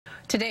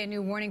Today, a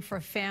new warning for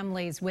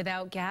families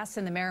without gas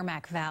in the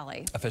Merrimack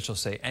Valley.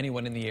 Officials say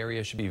anyone in the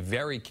area should be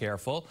very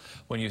careful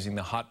when using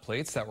the hot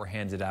plates that were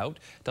handed out.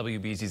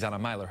 WBZ's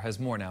Meiler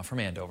has more now from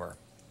Andover.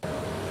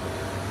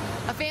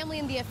 A family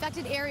in the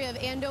affected area of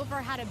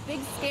Andover had a big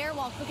scare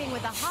while cooking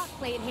with a hot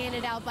plate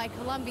handed out by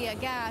Columbia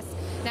Gas.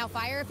 Now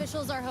fire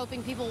officials are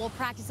hoping people will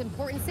practice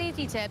important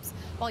safety tips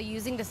while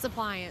using this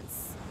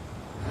appliance.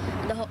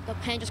 The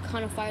pan just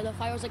caught on fire. The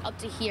fire was like up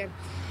to here.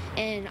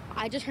 And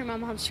I just heard my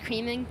mom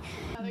screaming.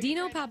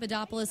 Dino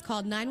Papadopoulos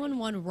called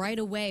 911 right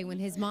away when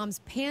his mom's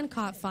pan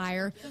caught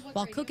fire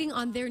while cooking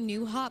on their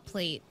new hot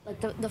plate.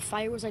 Like the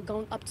fire was like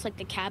going up to like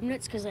the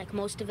cabinets because like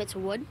most of it's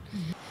wood.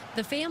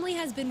 The family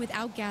has been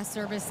without gas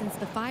service since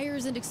the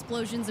fires and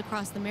explosions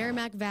across the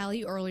Merrimack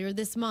Valley earlier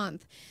this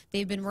month.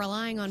 They've been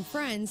relying on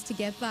friends to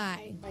get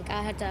by. Like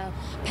I had to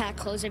pack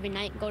clothes every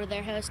night, go to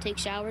their house, take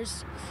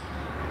showers,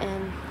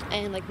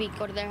 and like we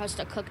go to their house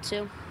to cook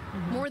too.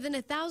 More than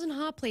 1,000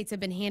 hot plates have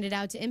been handed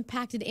out to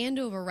impacted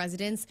Andover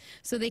residents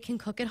so they can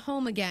cook at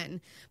home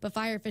again. But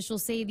fire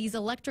officials say these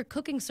electric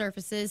cooking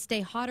surfaces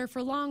stay hotter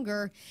for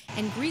longer,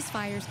 and grease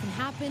fires can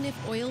happen if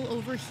oil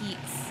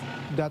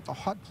overheats. That the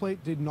hot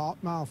plate did not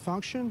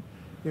malfunction.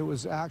 It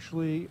was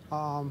actually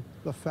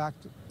the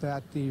fact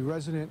that the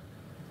resident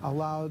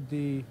allowed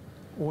the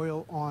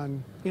oil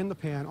in the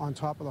pan on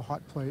top of the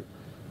hot plate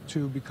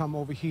to become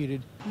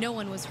overheated. No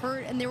one was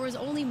hurt, and there was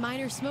only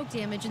minor smoke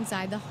damage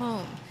inside the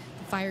home.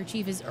 The fire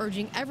chief is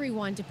urging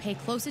everyone to pay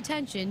close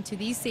attention to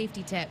these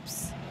safety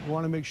tips. We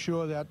want to make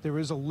sure that there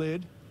is a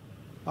lid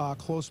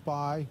close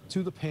by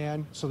to the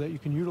pan so that you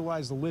can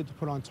utilize the lid to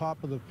put on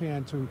top of the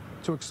pan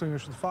to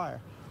extinguish the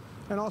fire.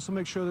 And also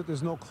make sure that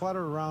there's no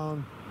clutter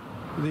around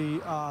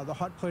the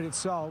hot plate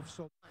itself.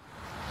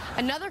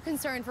 Another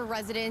concern for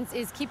residents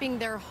is keeping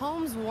their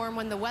homes warm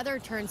when the weather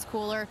turns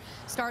cooler.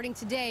 Starting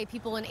today,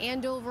 people in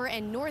Andover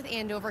and North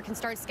Andover can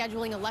start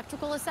scheduling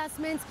electrical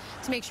assessments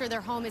to make sure their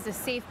home is a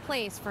safe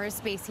place for a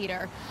space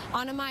heater.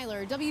 Anna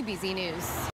Meiler, WBZ News.